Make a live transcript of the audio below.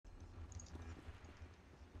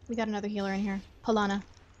We got another healer in here. Polana.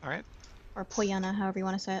 Alright. Or Poyana, however you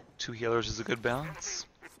want to say it. 2 healers is a good balance.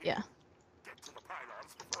 Yeah.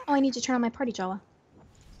 Oh, I need to turn on my party Jawa.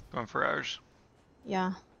 Going for ours.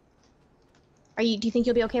 Yeah. Do you think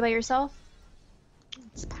you'll be okay by yourself?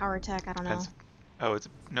 It's power attack, I don't know. Depends. Oh,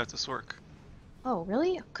 no, it's a Sork. Oh,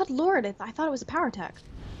 really? Good lord, I thought it was a power attack.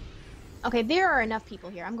 Okay, there are enough people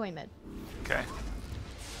here. I'm going mid. Okay.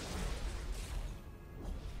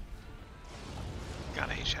 God,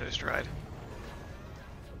 I hate Shadow Stride.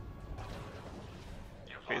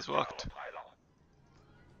 Phase walked.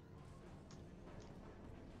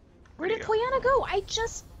 Where did Poyana go?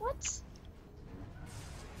 What?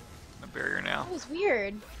 A barrier now. That was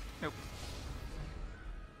weird. Nope.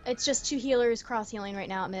 It's just 2 healers cross-healing right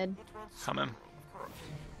now at mid. Coming.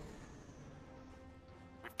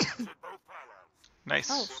 Nice.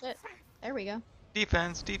 Oh, shit. There we go.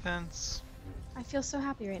 Defense, defense. I feel so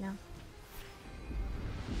happy right now.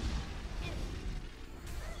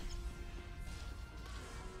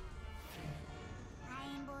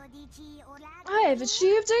 I have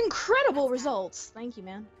achieved incredible results! Thank you,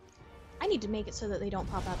 man. I need to make it so that they don't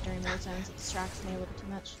pop up during war zones. It distracts me a little too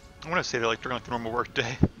much. I want to say that like during like the normal work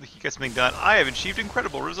day, like you get something done. I have achieved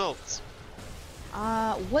incredible results.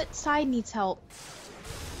 What side needs help?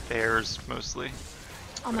 Theirs, mostly.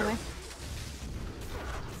 On my way.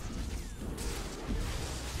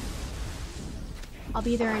 I'll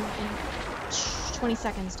be there in 20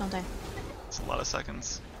 seconds, don't I? It's a lot of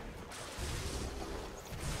seconds.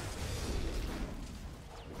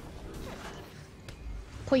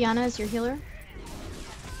 Poyana is your healer?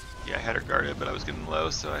 Yeah, I had her guarded, but I was getting low,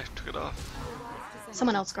 so I took it off.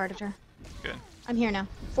 Someone else guarded her. Good. I'm here now.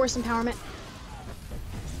 Force empowerment.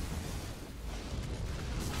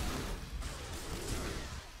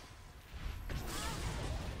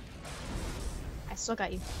 I still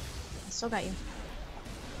got you. I still got you.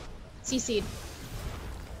 CC'd.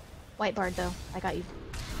 White bard though. I got you.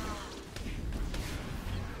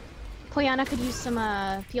 Poyana could use some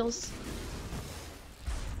peels.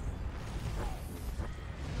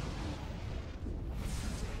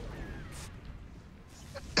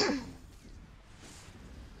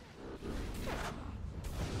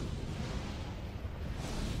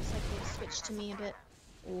 Looks like they've switched to me a bit.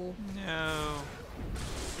 Ooh. No.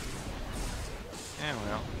 Yeah,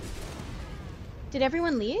 well. Did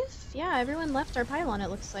everyone leave? Yeah, everyone left our pylon, it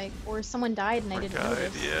looks like. Or someone died and I didn't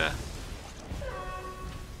notice. Yeah.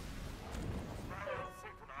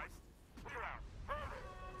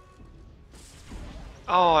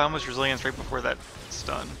 Oh, I almost resilience right before that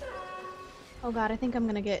stun. Oh god, I think I'm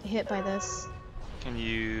gonna get hit by this. Can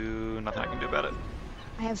you... Nothing I can do about it.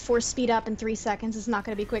 I have force speed up in 3 seconds. It's not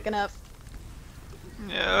gonna be quick enough.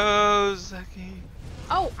 No, Zeki.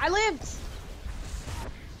 Oh, I lived!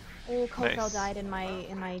 Oh, Kofel Nice. died in my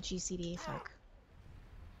GCD. Fuck.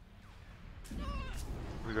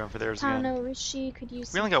 We're going for theirs again. Tano Rishi could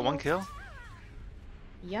use. We only got 1 kill.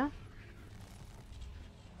 Yeah.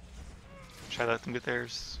 Should I let them get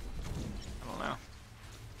theirs? I don't know.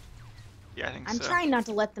 Yeah, I think I'm so. trying not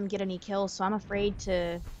to let them get any kills, so I'm afraid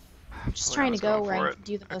to. I'm just Well, trying to let's go for where I it. can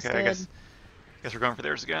do the most Okay, I good. guess we're going for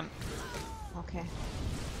theirs again. Okay.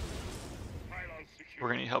 We're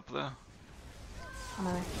gonna need help though. On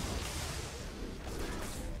my way.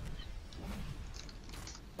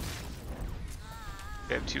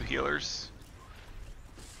 They have 2 healers.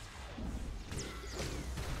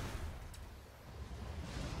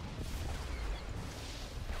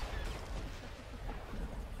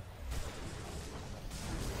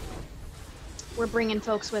 We're bringing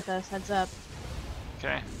folks with us. Heads up.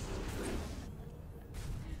 Okay.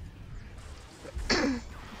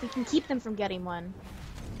 If we can keep them from getting one.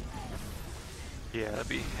 Yeah, that'd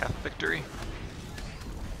be half victory.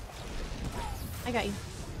 I got you.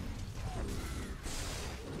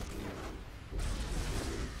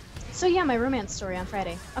 So yeah, my romance story on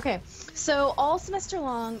Friday. Okay, so all semester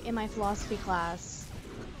long in my philosophy class,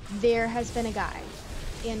 there has been a guy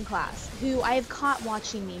in class who I have caught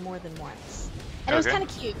watching me more than once. And it was Okay. kind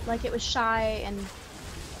of cute, like it was shy,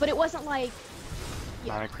 but it wasn't like...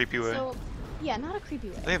 Yeah. Not a creepy way. So, yeah, not a creepy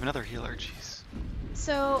way. They have another healer, jeez.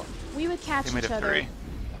 So we would catch They made each it other.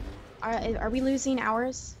 3. Are we losing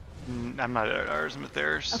ours? I'm not at ours, I'm at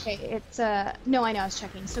theirs. Okay, it's no, I know, I was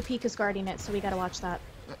checking. So Pika's guarding it, so we gotta watch that.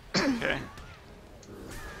 Okay.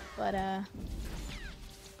 But hey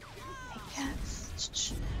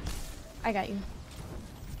cats. I got you.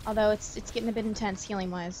 Although it's getting a bit intense healing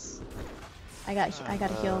wise. I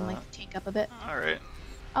gotta heal and like tank up a bit. Alright.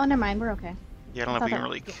 Oh, never mind, we're okay. Yeah, I don't know if thought we can that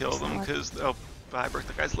really was kill them because I broke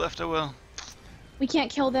the guy's left. Oh well. We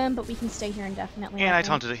can't kill them, but we can stay here indefinitely. And I think.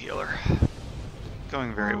 taunted a healer.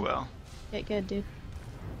 Going very Wow. well. Get good, dude.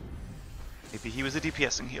 Maybe he was a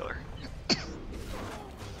DPSing healer.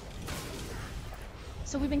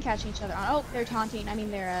 So we've been catching each other on. Oh, they're taunting. I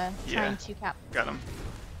mean, they're trying to cap. Got him.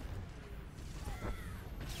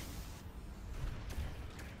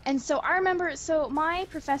 And so I remember, so my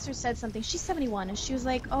professor said something. She's 71, and she was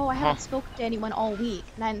like, "Oh, I haven't spoken to anyone all week,"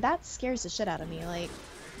 and that scares the shit out of me. Like,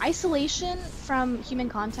 isolation from human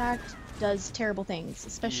contact does terrible things.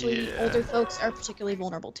 Especially older folks are particularly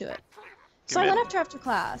vulnerable to it. So I went after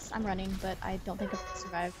class. I'm running, but I don't think I'm gonna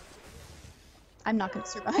survive. I'm not gonna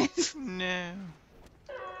survive. No.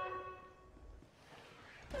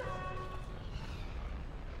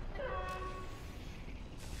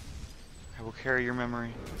 I will carry your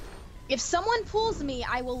memory. If someone pulls me,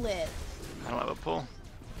 I will live. I don't have a pull.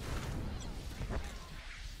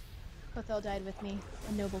 Kothel died with me.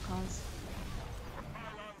 A noble cause.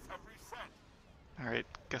 Alright,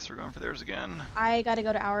 guess we're going for theirs again. I gotta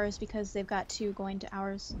go to ours because they've got 2 going to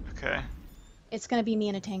ours. Okay. It's gonna be me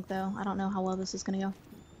and a tank, though. I don't know how well this is gonna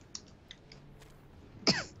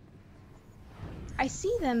go. I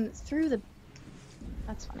see them through the...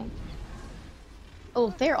 That's funny.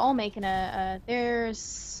 Oh, they're all making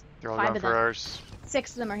there's They're all 5 going of for them. ours.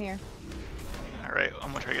 6 of them are here. Alright,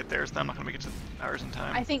 I'm gonna try to get theirs, then I'm not gonna make it to ours in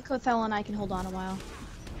time. I think Kothel and I can hold on a while.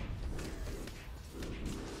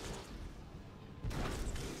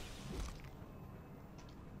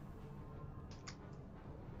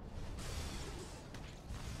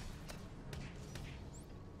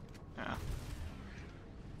 Yeah.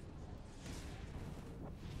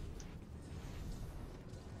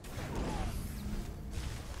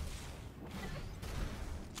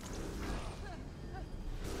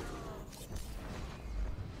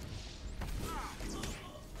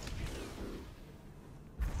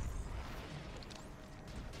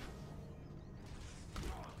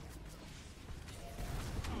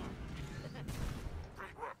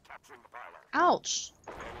 Ouch!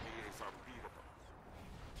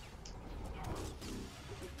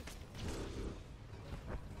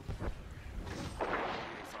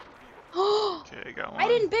 Okay, got one. I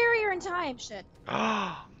didn't bury her in time! Shit.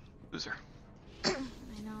 Ah, loser. I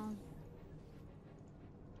know.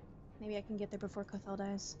 Maybe I can get there before Kothel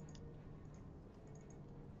dies.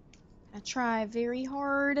 I try very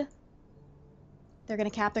hard. They're gonna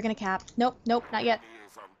cap, they're gonna cap. Nope, nope, not yet.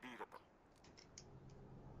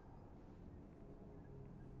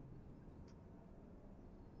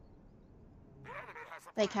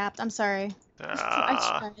 They capped, I'm sorry.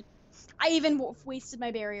 I tried. I even wasted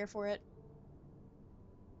my barrier for it.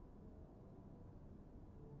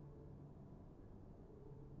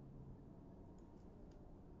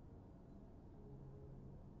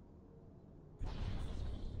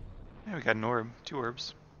 Yeah, we got an orb. 2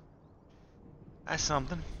 orbs. That's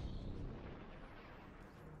something.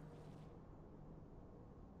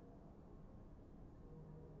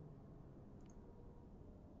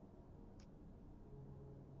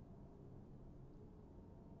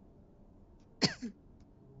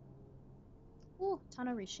 Ooh,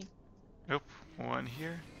 Tanorishi. Nope, 1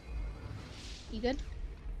 here. You good?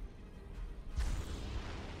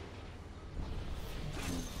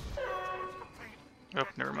 Oh,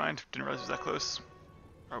 never mind. Didn't realize it was that close.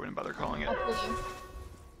 I wouldn't bother calling it. I'll pull you.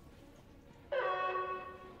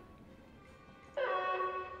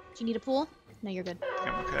 Do you need a pull? No, you're good. I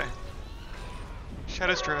think I'm okay.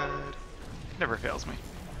 Shadow Stride. Never fails me.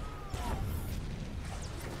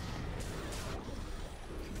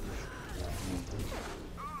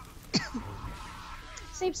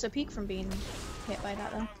 Saves Sopeak from being hit by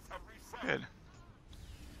that, though. Good.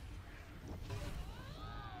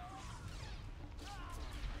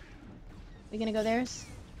 We gonna go theirs?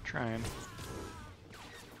 Trying.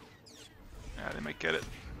 Yeah, they might get it.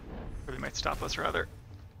 Or they might stop us, rather.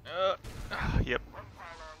 Yep.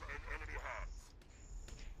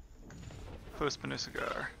 Close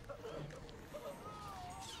Cigar.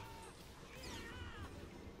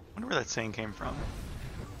 Wonder where that saying came from.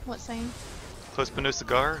 What saying? Close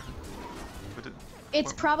Cigar?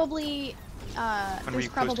 It's probably When were there's you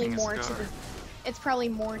probably posting a more to cigar? the. It's probably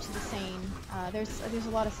more to the saying. There's a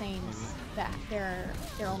lot of sayings that they're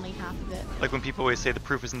only half of it. Like when people always say the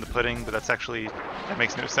proof is in the pudding, but that's actually, that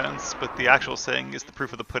makes no sense. But the actual saying is the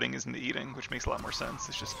proof of the pudding is in the eating, which makes a lot more sense.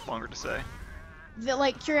 It's just longer to say.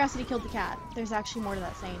 Like curiosity killed the cat. There's actually more to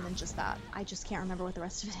that saying than just that. I just can't remember what the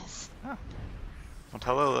rest of it is. Oh. Don't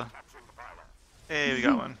tell Lola. Hey, we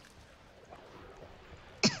got one.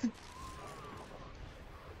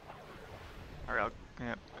 Alright,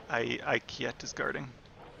 yeah. Kiet is guarding.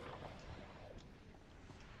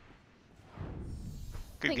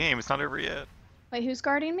 Good Wait. game, it's not over yet. Wait, who's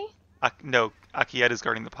guarding me? No, Akiet is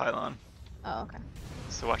guarding the pylon, Oh, okay.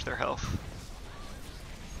 so watch their health.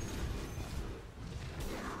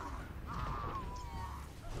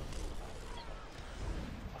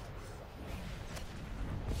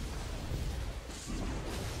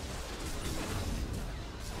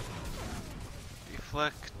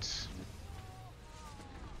 Deflect.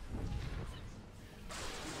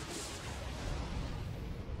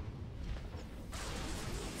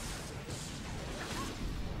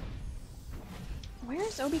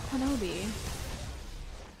 Where's Obi-Wan?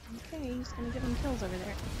 Okay, he's gonna give him kills over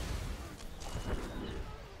there.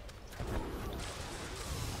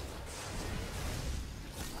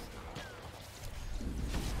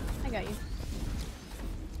 I got you.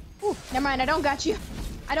 Ooh, never mind, I don't got you.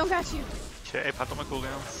 I don't got you. Okay, popped on my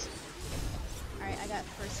cooldowns. Alright, I got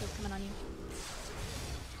first heal coming on you.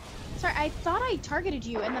 Sorry, I thought I targeted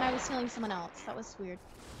you and then I was healing someone else. That was weird.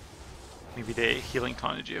 Maybe they healing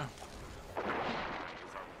taunted you.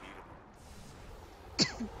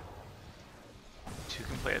 Two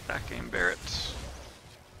can play at back game, Barrett.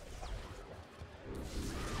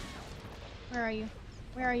 Where are you?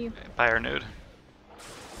 Where are you? By our node.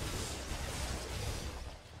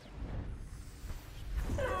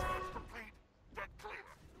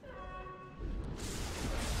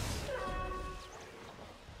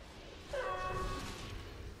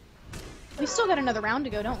 We still got another round to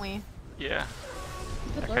go, don't we? Yeah,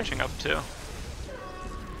 Good they're lord. catching up too.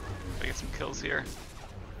 I get some kills here.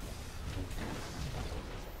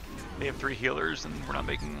 They have 3 healers and we're not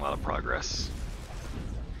making a lot of progress.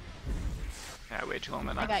 Yeah, way too long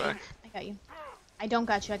to I knock got back. you. I got you. I don't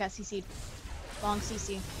got you. I got CC'd. Long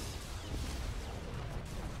CC.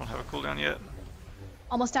 Don't have a cooldown yet.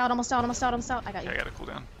 Almost out, almost out, almost out, almost out. I got you. Okay, I got a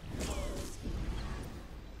cooldown.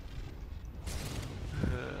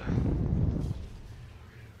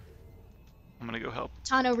 I'm gonna go help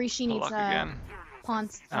Tano Rishi needs Balak again.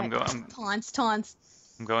 taunts. I'm going. Taunts.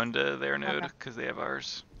 I'm going to their node Okay. because they have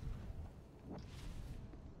ours.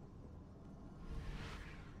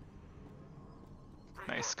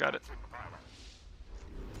 Nice, got it.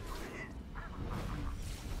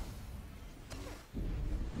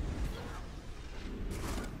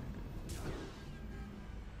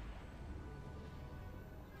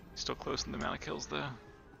 Still close in the amount of kills though.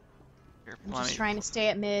 Here, I'm just trying to stay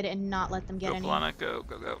at mid and not let them get go any. Plana, go,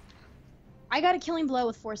 go, go. I got a killing blow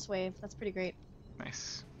with Force Wave. That's pretty great.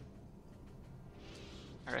 Nice.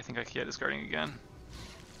 Alright, I think Akiet is guarding again.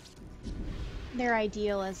 They're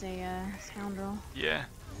ideal as a scoundrel. Yeah.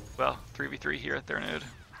 Well, 3v3 here at their node.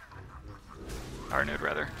 Our node,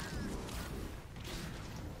 rather.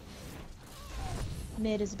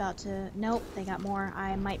 Mid is about to... Nope, they got more.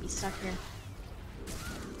 I might be stuck here.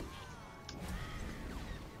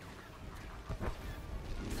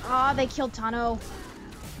 Ah, they killed Tano.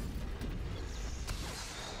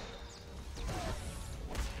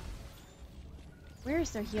 Where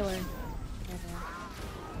is their healer? There they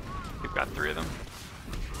are. We've got 3 of them.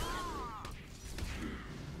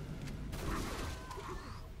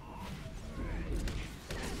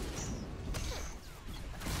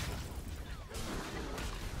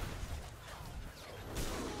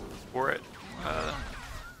 For it.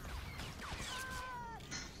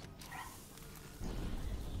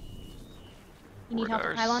 You need help with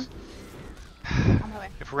ours. pylon? On my way.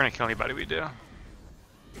 If we're gonna kill anybody, we do.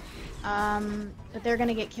 But they're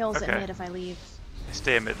gonna get kills Okay. at mid if I leave.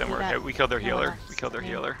 Stay in mid, then We we're got- okay. We killed their no, healer. no, We killed their yeah.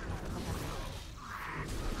 healer. Okay.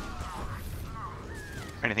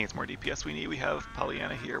 Anything that's more DPS we need, we have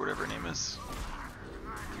Pollyanna here, whatever her name is.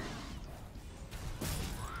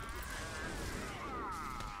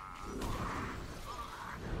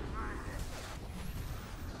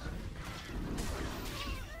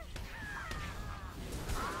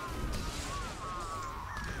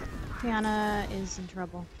 Tiana is in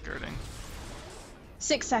trouble. Guarding.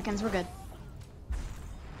 6 seconds, we're good.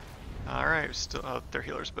 Alright, still. Oh, their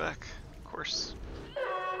healer's back. Of course.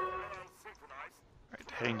 Alright,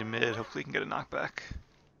 heading to mid. Hopefully, we can get a knockback.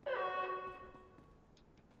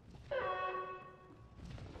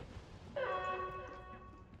 I'm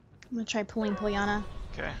gonna try pulling Pollyanna.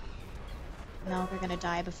 Okay. No, they're gonna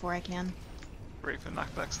die before I can. Ready for the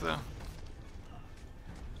knockbacks, though.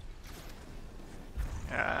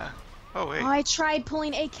 Yeah. Oh, wait. Oh, I tried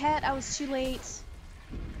pulling a cat. I was too late.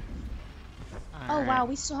 Oh Alright. wow,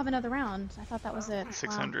 we still have another round. I thought that was it. Wow.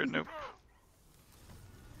 600, nope.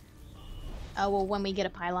 Oh well, when we get a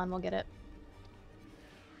pylon, we'll get it.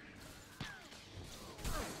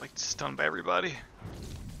 Like, stunned by everybody.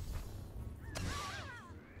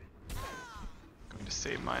 Going to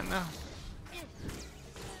save mine, though.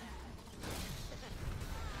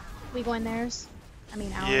 We go in theirs. I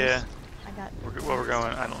mean hours. Yeah. I got. Well, we're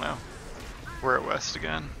going. I don't know. We're at west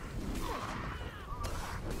again.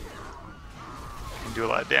 Can do a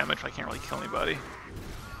lot of damage. But I can't really kill anybody.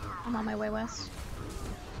 I'm on my way west.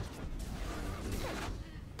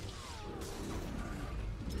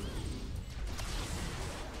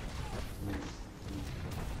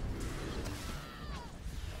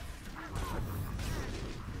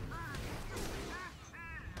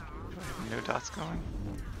 No dots going.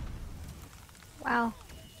 Wow.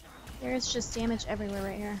 There's just damage everywhere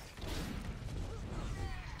right here.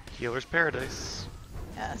 Healer's paradise.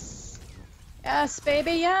 Yes. Yes,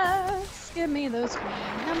 baby, yes! Give me those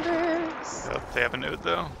green numbers. Oh, they have a node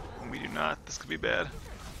though. We do not. This could be bad.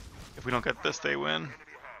 If we don't get this, they win.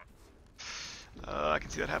 I can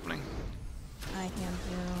see that happening. I can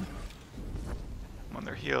too. I'm on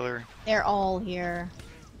their healer. They're all here.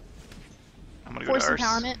 I'm gonna go Force to ours.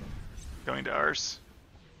 empowerment. Going to ours.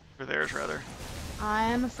 Or theirs, rather.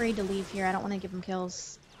 I'm afraid to leave here. I don't want to give them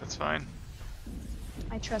kills. That's fine.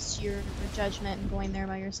 I trust your judgment in going there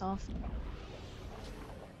by yourself.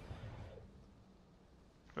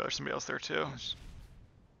 Well, there's somebody else there too. Just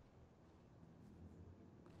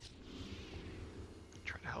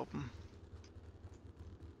try to help them.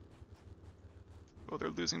 Oh, they're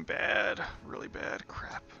losing bad. Really bad.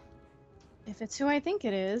 Crap. If it's who I think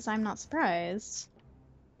it is, I'm not surprised.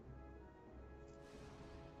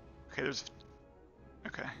 Okay, there's...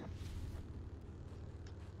 Okay.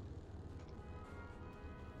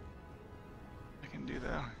 I can do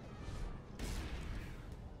that.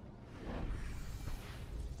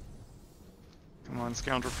 Come on,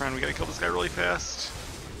 scoundrel friend, we gotta kill this guy really fast.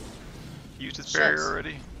 He used his Shit. barrier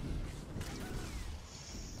already.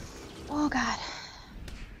 Oh god.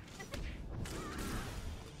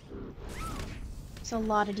 There's a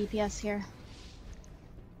lot of DPS here.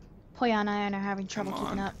 Poya and I are having trouble Come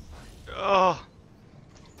keeping on. up. Oh!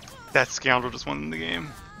 That scoundrel just won the game.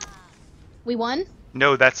 We won?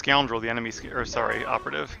 No, that scoundrel, the enemy, or sorry,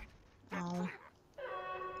 operative. Oh.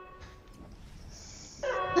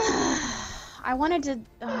 I wanted to.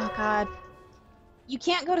 Oh god. You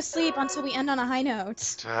can't go to sleep until we end on a high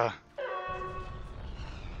note.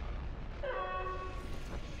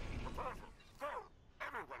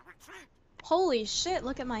 Holy shit,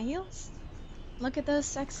 look at my heels. Look at those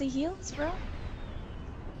sexy heels, bro.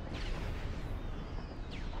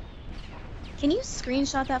 Can you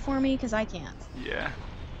screenshot that for me? Because I can't. Yeah.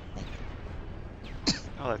 Thank you.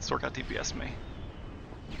 Oh, that Stork got DPS me.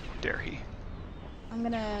 Dare he? I'm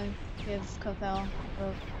gonna give Kothel a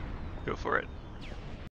vote. Go for it.